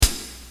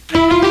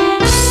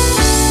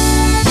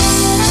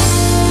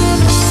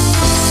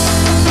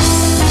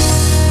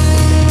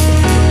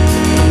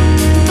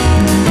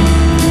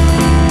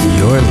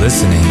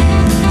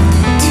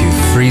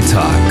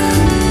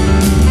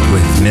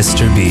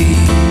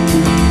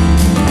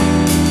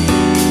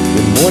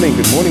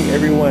Good morning,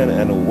 everyone,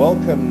 and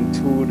welcome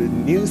to the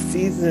new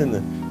season,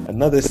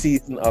 another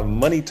season of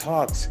Money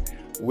Talks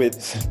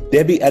with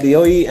Debbie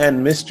ADEOYE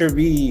and Mr.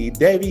 B.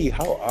 Debbie,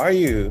 how are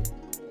you?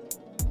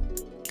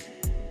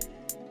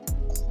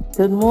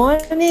 Good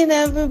morning,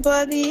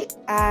 everybody.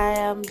 I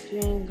am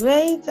doing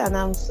great, and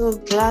I'm so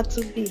glad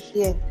to be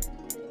here.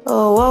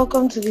 Oh,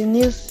 welcome to the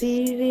new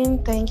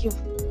season. Thank you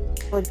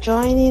for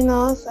joining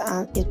us,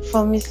 and it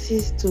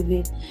promises to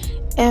be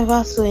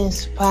ever so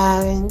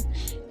inspiring,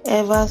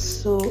 ever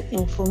so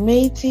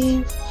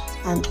informative,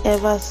 and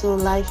ever so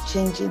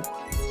life-changing.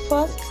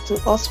 First to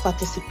us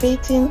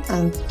participating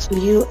and to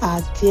you, our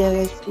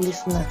dearest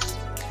listeners.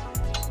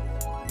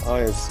 Oh,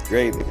 it's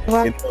great.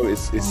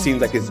 It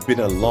seems like it's been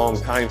a long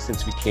time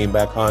since we came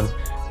back on,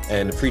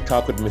 and Free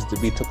Talk with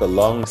Mr. B took a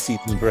long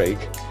season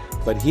break.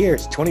 But here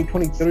it's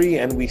 2023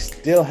 and we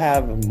still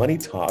have Money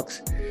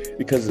Talks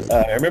because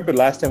I remember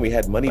last time we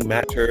had Money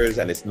Matters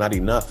and it's not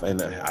enough.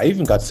 And I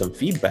even got some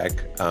feedback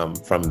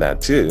from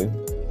that too.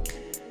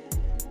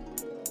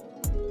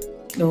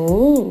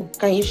 Oh,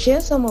 can you share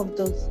some of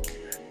those?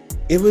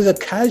 It was a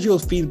casual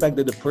feedback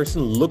that the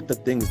person looked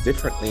at things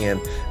differently.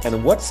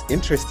 And what's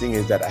interesting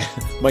is that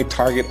my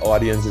target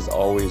audience is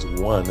always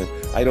one.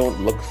 I don't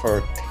look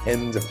for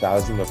tens of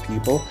thousands of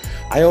people.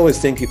 I always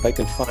think if I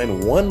can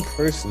find one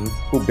person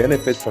who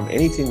benefits from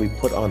anything we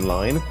put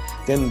online,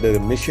 then the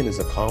mission is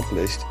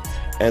accomplished.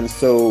 And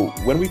so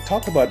when we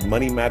talked about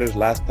Money Matters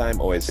last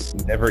time, or it's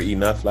never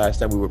enough last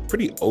time, we were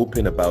pretty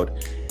open about,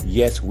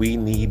 yes, we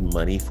need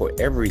money for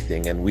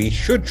everything and we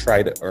should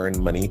try to earn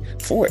money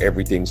for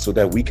everything so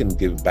that we can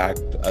give back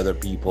to other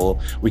people,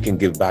 we can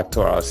give back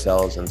to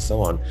ourselves and so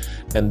on.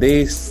 And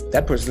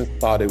that person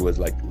thought it was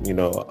like,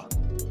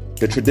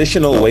 the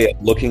traditional way of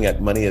looking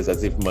at money is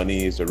as if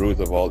money is the root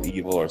of all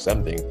evil or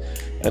something.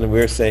 And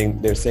they're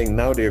saying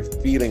now they're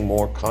feeling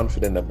more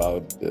confident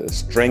about the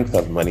strength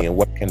of money and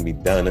what can be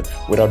done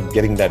without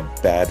getting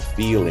that bad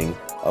feeling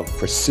of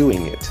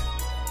pursuing it.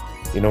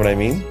 You know what I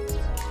mean?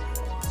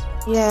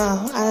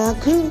 Yeah, I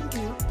agree with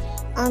you.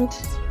 And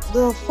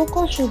the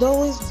focus should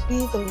always be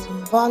the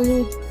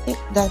value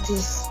that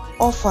is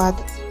offered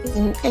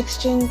in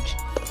exchange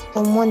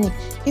for money.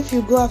 If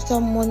you go after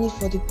money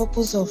for the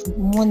purpose of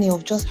money,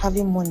 of just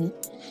having money,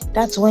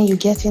 that's when you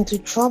get into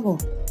trouble.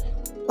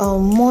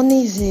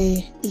 Money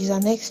is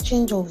an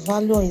exchange of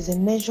value, is a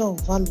measure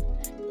of value.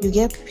 You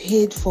get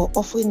paid for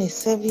offering a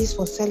service,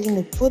 for selling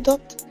a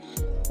product,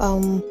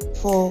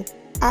 for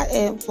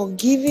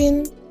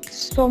giving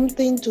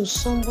something to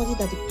somebody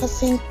that the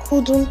person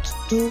couldn't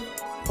do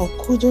or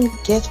couldn't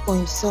get for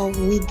himself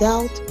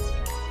without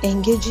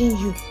engaging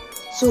you.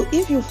 So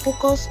if you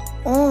focus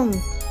on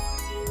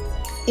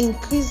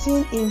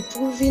increasing,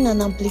 improving, and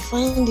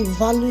amplifying the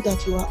value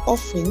that you are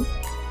offering,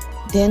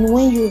 then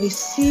when you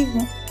receive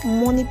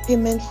money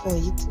payment for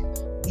it,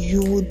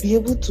 you would be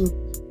able to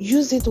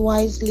use it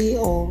wisely,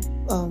 or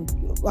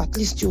at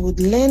least you would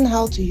learn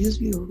how to use.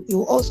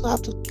 You also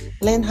have to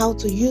learn how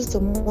to use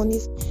the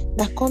monies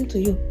that come to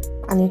you,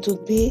 and it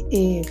would be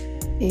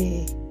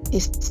a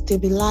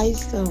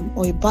stabilized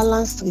or a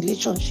balanced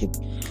relationship.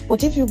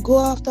 But if you go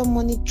after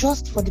money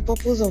just for the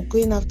purpose of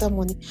going after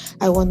money,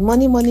 I want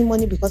money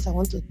because I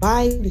want to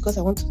buy, because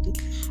I want to do,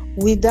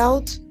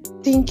 without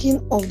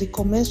thinking of the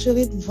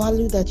commensurate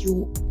value that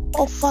you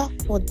offer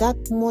for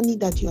that money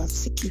that you are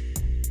seeking,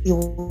 you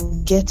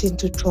will get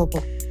into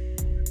trouble.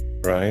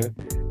 Right.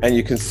 And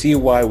you can see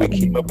why we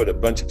came up with a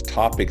bunch of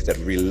topics that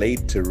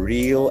relate to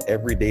real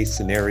everyday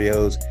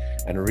scenarios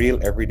and real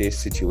everyday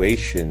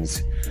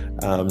situations.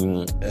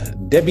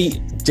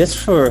 Debbie,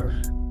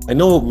 I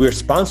know we're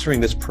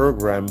sponsoring this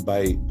program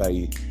by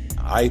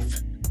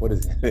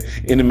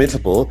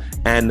Inimitable,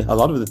 and a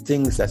lot of the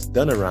things that's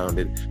done around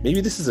it. Maybe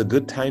this is a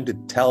good time to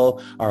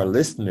tell our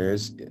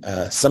listeners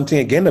something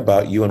again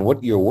about you and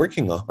what you're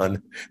working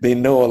on. They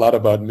know a lot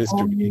about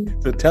Mr. B.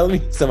 So tell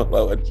me some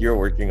about what you're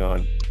working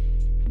on.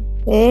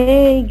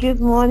 Hey, good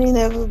morning,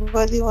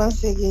 everybody,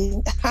 once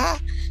again. I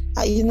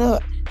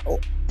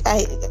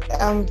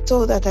am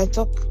told that I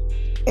talk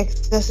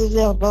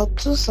excessively about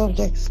two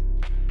subjects,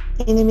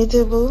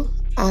 inimitable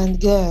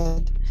and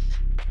God.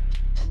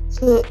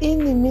 So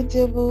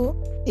Inimitable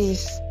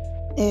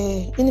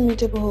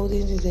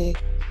Holdings is a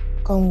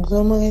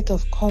conglomerate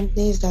of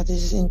companies that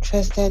is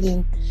interested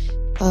in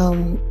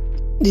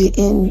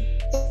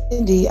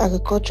the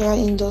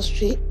agricultural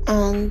industry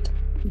and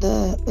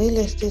the real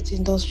estate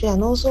industry,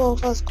 and also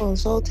offers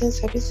consulting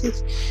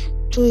services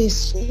to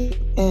its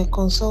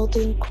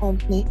consulting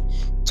company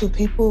to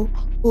people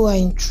who are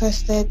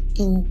interested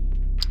in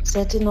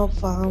setting up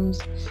farms,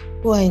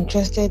 who are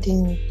interested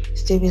in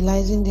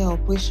stabilizing their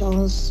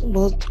operations,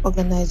 both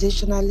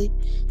organizationally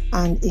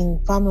and in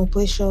farm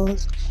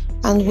operations.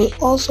 And we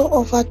also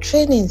offer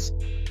trainings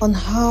on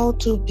how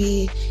to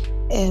be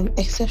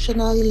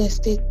exceptional real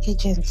estate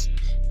agents.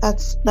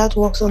 That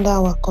works under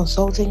our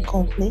consulting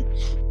company.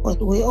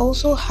 But we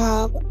also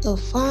have a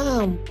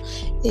farm,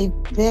 a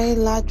very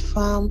large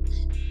farm,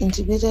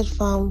 integrated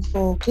farm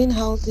for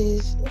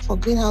greenhouses, for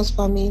greenhouse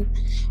farming,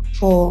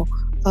 for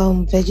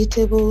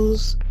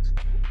vegetables,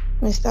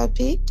 Mr.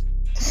 P.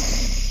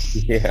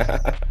 Yeah.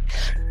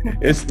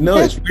 It's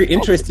very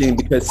interesting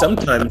because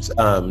sometimes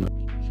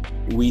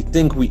we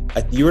think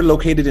you're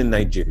located in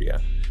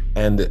Nigeria.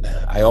 And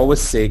I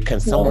always say, can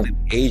someone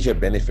in Asia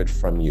benefit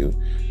from you?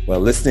 Well,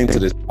 listening to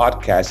this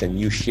podcast and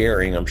you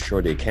sharing, I'm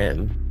sure they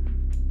can.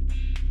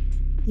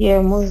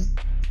 Yeah, most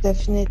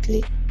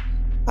definitely.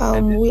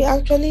 We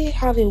actually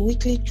have a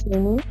weekly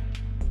training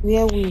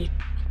where we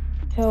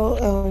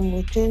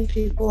train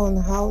people on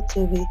how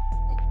to be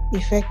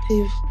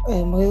effective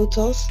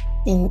realtors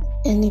in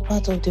any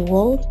part of the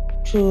world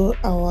through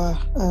our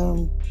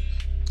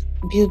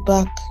build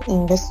back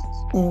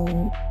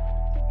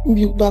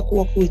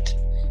work with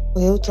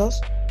realtors.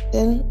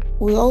 Then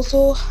we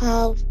also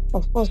have,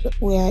 of course,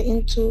 we are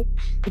into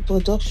the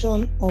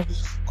production of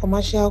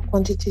commercial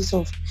quantities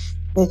of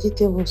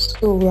vegetables.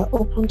 So we are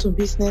open to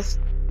business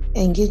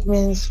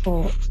engagements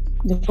for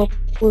the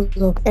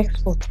purpose of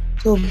export.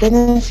 So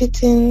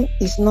benefiting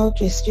is not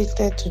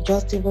restricted to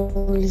just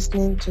even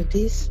listening to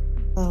this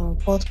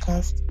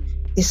podcast.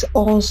 It's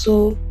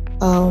also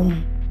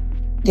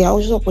there are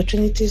also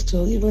opportunities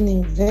to even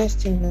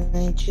invest in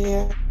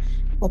Nigeria,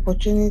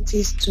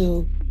 opportunities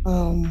to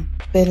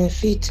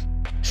benefit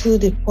through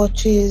the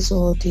purchase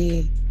or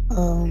the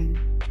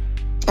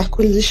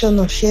acquisition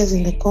of shares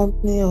in the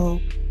company. Or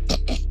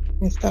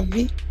Mr.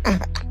 V,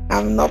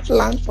 I'm not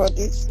planned for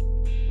this.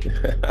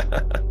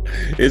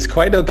 It's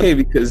quite okay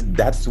because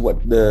that's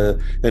what the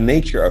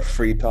nature of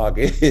free talk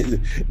is.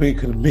 We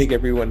can make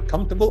everyone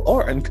comfortable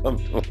or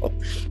uncomfortable.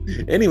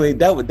 Anyway,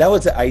 that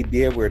was the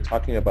idea we're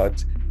talking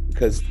about,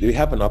 because we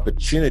have an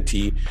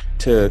opportunity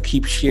to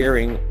keep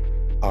sharing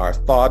our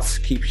thoughts,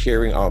 keep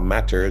sharing our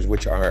matters,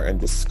 which are in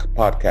this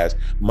podcast,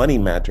 money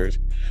matters.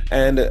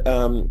 And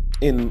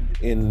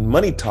in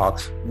money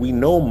talks, we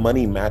know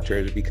money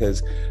matters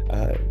because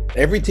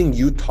everything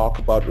you talk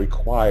about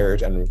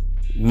requires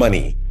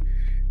money.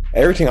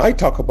 Everything I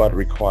talk about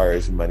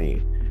requires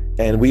money.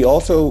 And we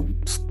also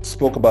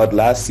spoke about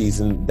last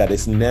season that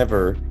it's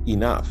never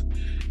enough.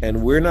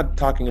 And we're not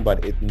talking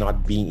about it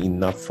not being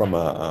enough from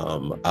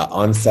a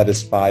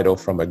unsatisfied or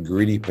from a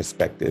greedy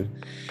perspective.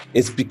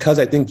 It's because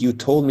I think you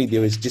told me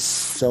there is just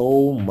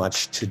so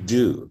much to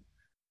do.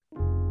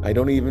 I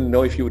don't even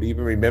know if you would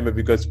even remember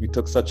because we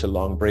took such a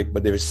long break,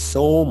 but there's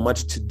so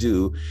much to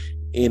do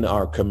in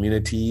our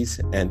communities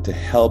and to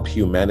help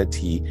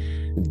humanity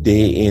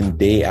day in,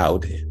 day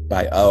out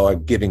by our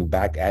giving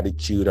back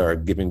attitude, our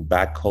giving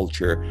back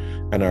culture,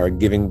 and our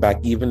giving back,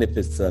 even if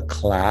it's a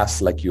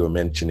class like you were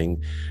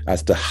mentioning,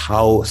 as to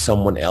how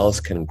someone else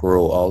can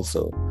grow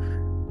also.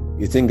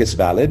 You think it's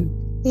valid?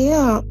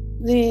 Yeah,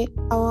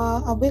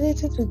 our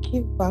ability to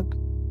give back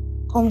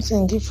comes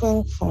in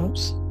different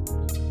forms,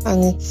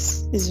 and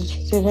it's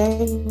a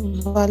very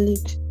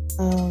valid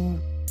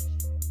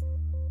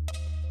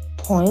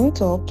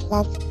point or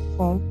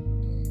platform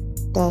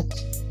that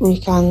we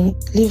can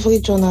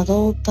leverage on at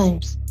all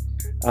times.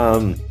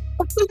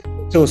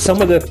 So some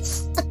of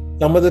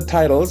the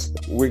titles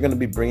we're going to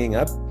be bringing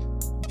up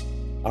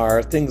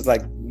are things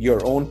like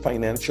your own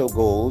financial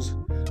goals.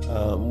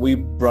 We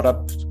brought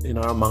up in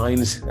our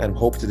minds and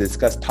hope to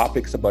discuss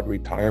topics about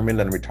retirement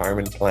and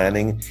retirement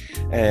planning,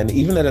 and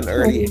even at an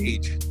early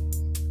age,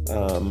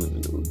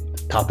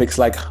 topics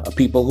like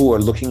people who are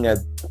looking at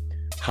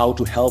how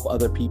to help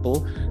other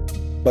people,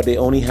 but they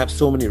only have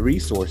so many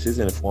resources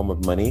in the form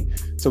of money.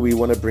 So we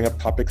want to bring up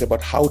topics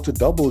about how to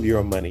double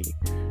your money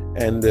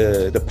and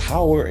the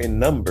power in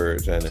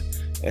numbers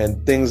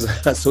and things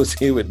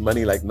associated with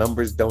money, like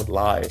numbers don't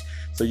lie.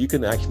 So you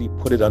can actually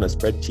put it on a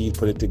spreadsheet,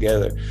 put it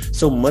together.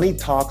 So Money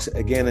Talks,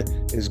 again,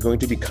 is going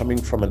to be coming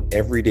from an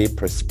everyday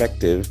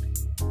perspective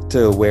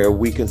to where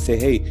we can say,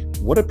 hey,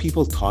 what are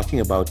people talking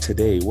about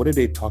today? What are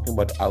they talking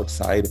about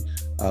outside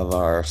of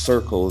our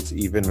circles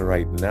even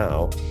right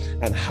now?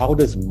 And how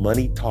does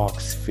Money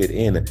Talks fit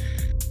in?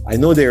 I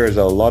know there is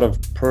a lot of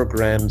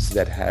programs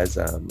that has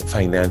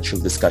financial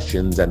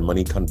discussions and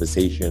money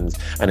conversations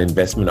and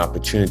investment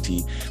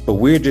opportunity, but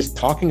we're just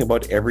talking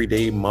about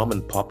everyday mom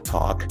and pop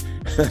talk,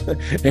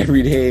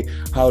 everyday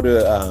how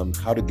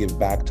to give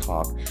back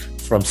talk,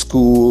 from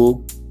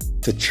school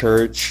to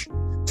church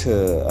to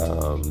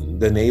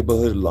the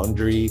neighborhood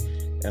laundry.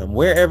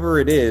 Wherever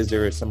it is,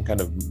 there is some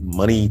kind of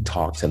money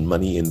talks and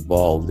money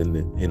involved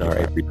in our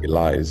everyday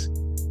lives.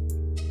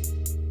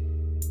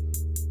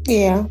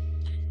 Yeah.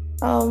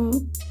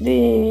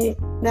 There's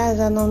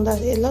a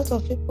lot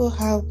of people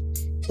have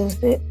to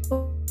say,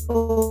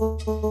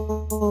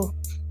 oh,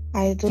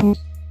 I don't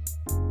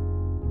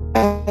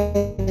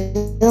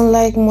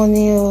like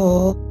money,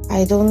 or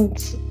I don't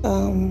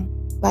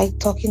like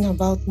talking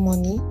about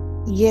money.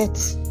 Yet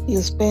you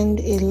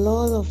spend a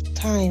lot of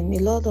time, a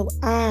lot of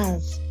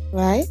hours,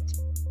 right,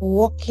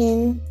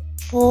 working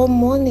for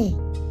money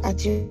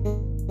at your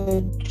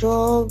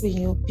job,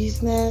 in your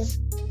business.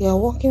 You're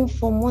working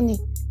for money.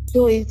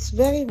 So it's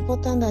very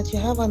important that you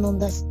have an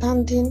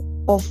understanding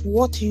of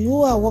what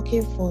you are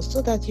working for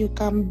so that you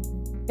can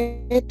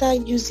better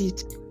use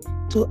it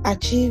to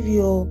achieve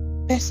your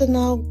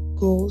personal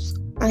goals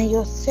and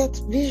your set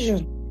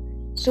vision.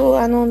 So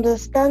an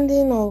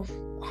understanding of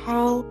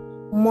how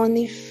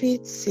money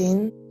fits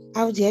in,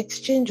 how the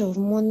exchange of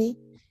money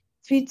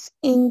fits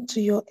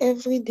into your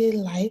everyday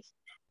life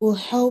will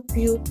help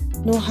you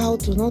know how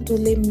to not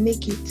only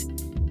make it,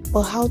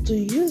 but how to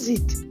use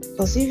it.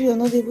 Because if you're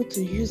not able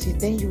to use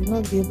it, then you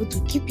will not be able to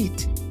keep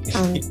it.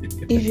 And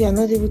if you are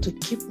not able to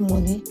keep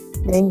money,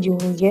 then you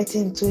will get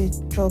into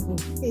trouble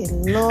a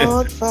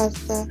lot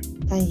faster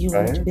than you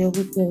would be able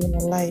to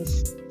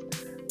realize.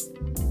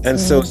 And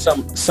so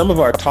some of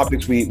our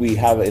topics we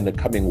have in the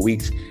coming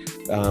weeks,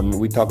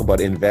 we talk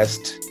about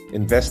investors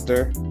and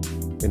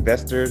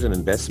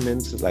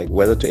investments, like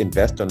whether to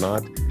invest or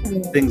not,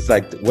 things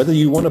like whether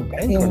you want to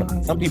bank or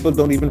not. Some people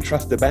don't even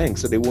trust the bank,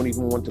 so they won't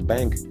even want to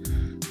bank.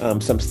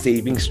 Some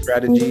saving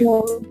strategies,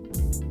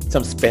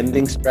 some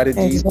spending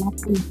strategies.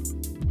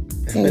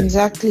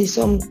 Exactly.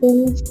 Some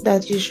things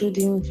that you should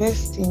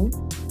invest in.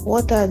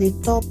 What are the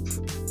top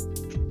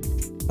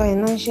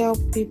financial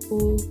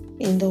people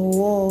in the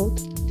world,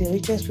 the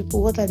richest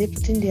people? What are they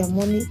putting their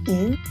money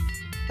in?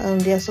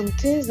 There are some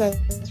things that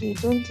you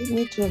don't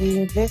need to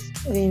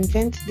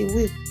reinvent the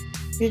wheel.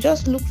 You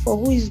just look for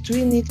who is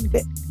doing it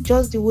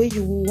just the way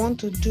you want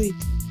to do it,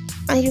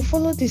 and you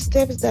follow the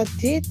steps that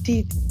they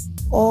did.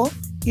 Or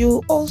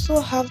you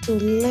also have to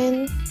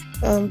learn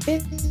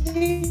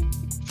basic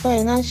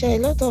financial. A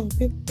lot of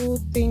people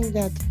think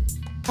that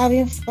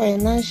having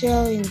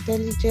financial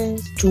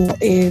intelligence to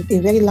a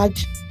very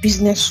large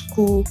business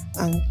school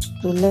and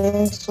to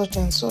learn such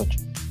and such,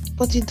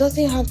 but it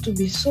doesn't have to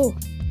be so.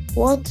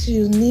 What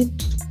you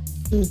need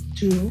to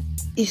do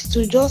is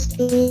to just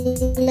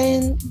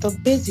learn the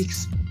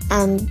basics.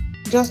 And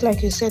just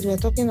like you said, we're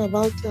talking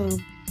about the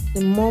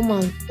mom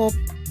and pop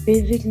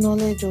basic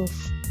knowledge of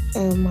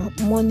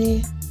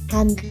money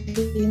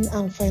handling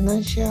and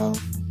financial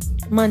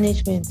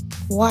management.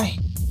 Why?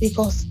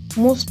 Because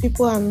most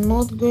people are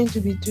not going to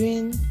be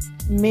doing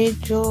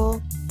major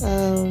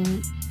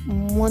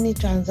money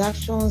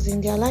transactions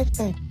in their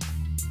lifetime.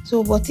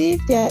 So, but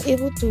if they are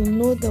able to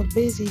know the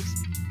basics,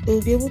 they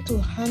will be able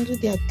to handle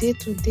their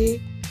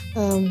day-to-day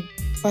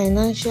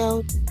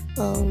financial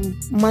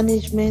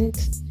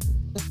management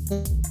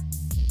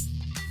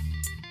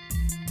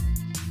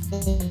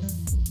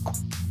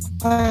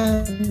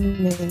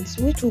requirements,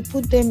 which will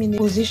put them in a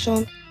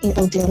position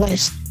of their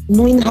lives,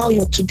 knowing how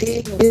your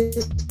today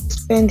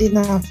spending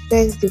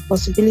affects the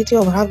possibility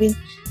of having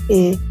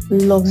a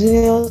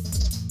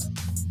luxurious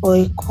or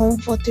a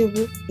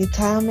comfortable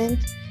retirement.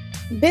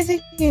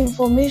 Basic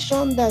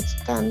information that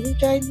can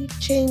literally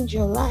change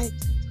your life.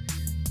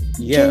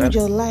 Change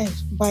your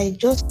life by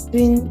just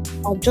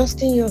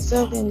adjusting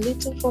yourself in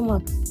little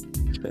formats.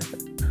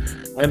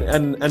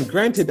 And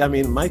granted, I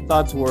mean, my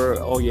thoughts were,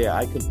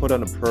 I could put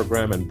on a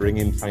program and bring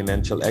in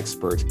financial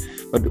experts,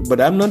 but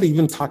I'm not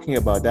even talking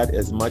about that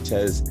as much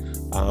as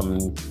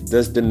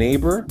does the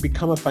neighbor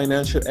become a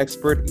financial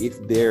expert if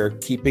they're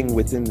keeping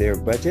within their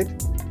budget?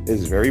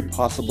 It's very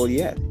possible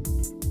yet.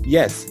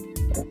 Yes.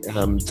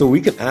 So we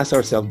can ask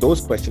ourselves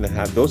those questions and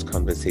have those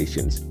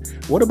conversations.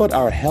 What about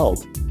our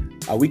health?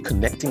 Are we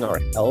connecting our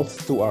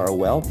health to our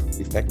wealth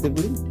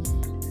effectively?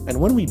 And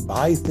when we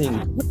buy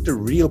things, what's the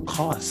real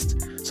cost?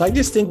 So I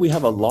just think we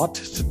have a lot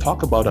to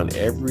talk about on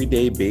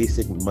everyday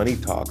basic money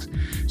talks.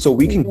 So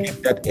we can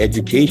get that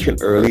education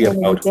early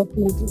about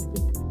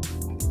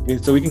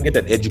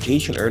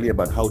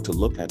how to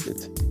look at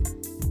it.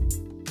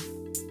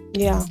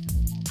 Yeah,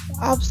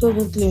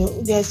 absolutely.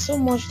 There's so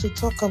much to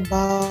talk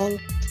about,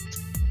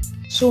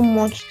 so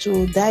much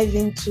to dive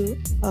into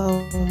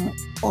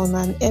on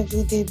an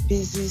everyday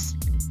basis.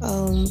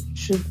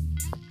 Should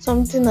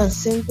something as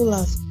simple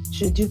as,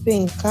 should you pay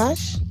in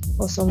cash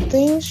or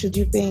something? Should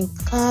you pay in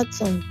cards?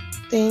 Some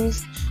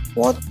things.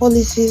 What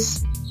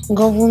policies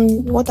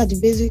govern? What are the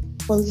basic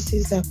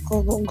policies that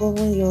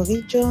govern your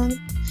region?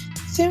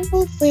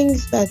 Simple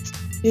things that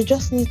you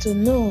just need to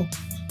know,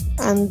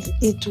 and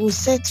it will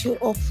set you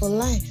up for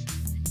life.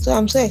 So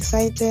I'm so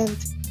excited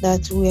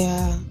that we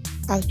are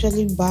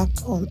actually back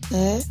on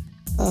air.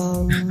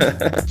 I'm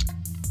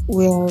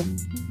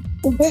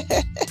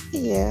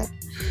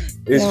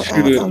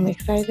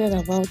excited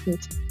about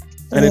it.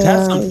 And it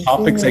has some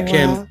topics I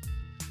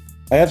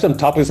have some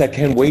topics I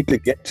can't wait to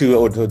get to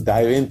or to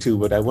dive into,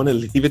 but I want to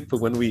leave it for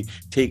when we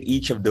take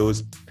each of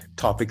those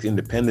topics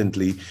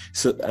independently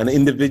and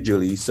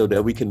individually, so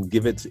that we can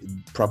give it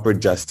proper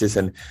justice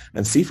and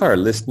see if our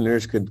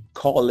listeners could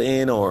call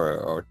in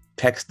or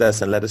text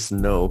us and let us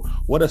know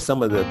what are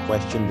some of the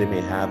questions they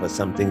may have or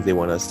some things they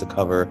want us to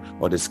cover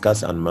or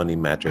discuss on Money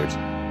Matters,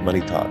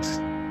 Money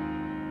Talks.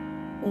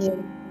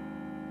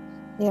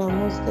 Yeah,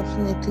 most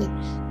definitely.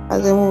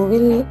 And then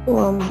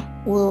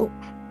we'll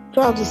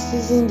throughout the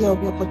season, there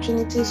will be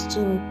opportunities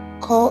to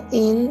call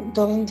in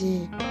during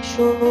the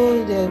show.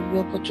 There will be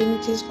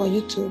opportunities for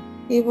you to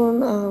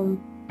even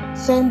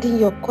send in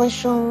your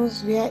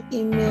questions via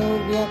email,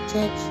 via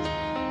text,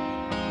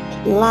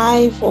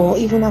 live, or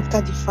even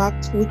after the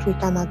fact, which we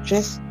can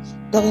address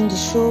during the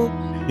show.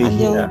 And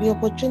there will be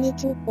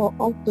opportunity for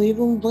us to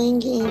even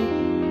bring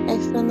in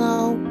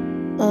external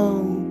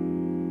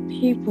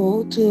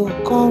people to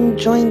come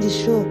join the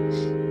show.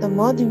 The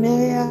more the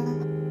merrier.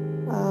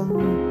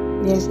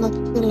 There's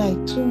nothing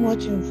like too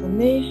much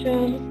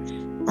information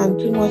and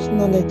too much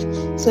knowledge.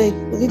 So it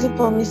really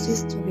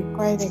promises to be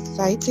quite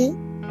exciting,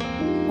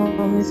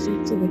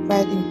 promises to be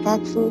quite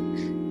impactful,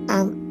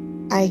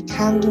 and I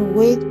can't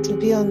wait to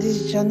be on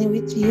this journey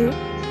with you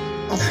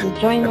as you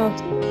join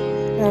us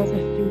throughout the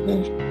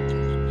season.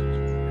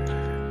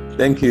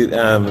 Thank you,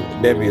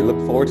 Debbie. Look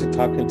forward to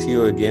talking to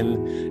you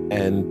again,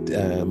 and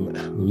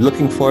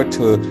looking forward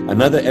to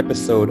another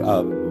episode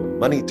of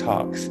Money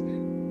Talks,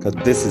 because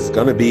this is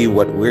going to be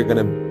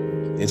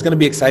it's going to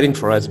be exciting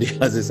for us,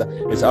 because it's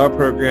our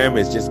program.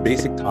 It's just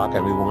basic talk,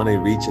 and we want to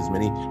reach as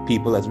many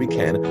people as we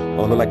can.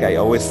 Although, like I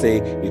always say,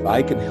 if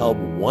I can help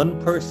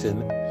one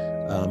person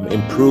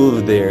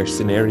improve their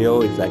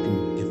scenario, if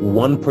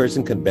one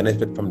person can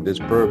benefit from this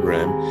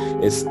program,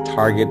 it's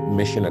target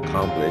mission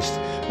accomplished.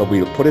 But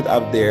we'll put it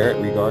out there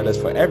regardless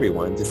for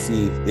everyone to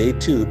see if they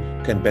too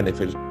can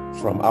benefit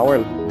from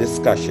our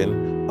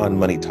discussion on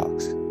Money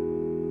Talks.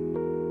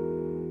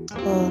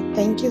 Oh,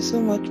 thank you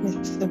so much,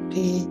 Mr.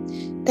 P.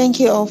 Thank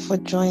you all for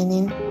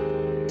joining.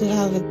 Do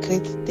have a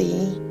great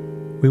day.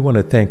 We want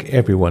to thank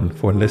everyone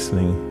for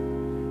listening.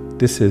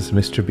 This is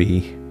Mr.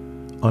 B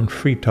on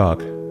Free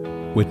Talk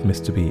with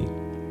Mr. B.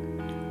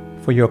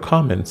 For your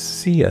comments,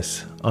 see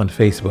us on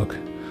Facebook.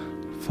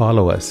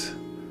 Follow us.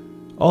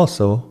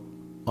 Also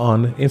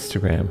on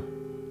Instagram.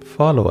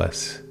 Follow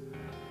us.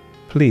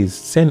 Please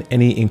send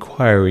any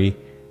inquiry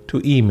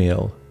to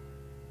email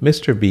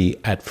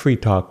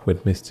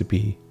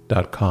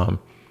mrb@freetalkwithmrb.com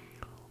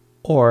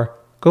or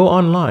go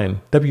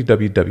online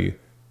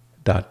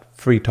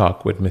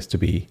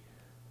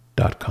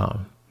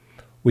www.freetalkwithmrb.com.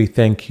 We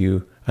thank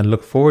you and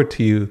look forward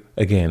to you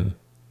again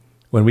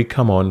when we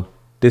come on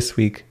this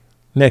week,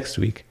 next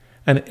week,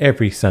 and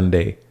every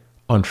Sunday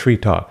on Free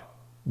Talk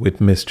with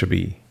Mr.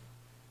 B.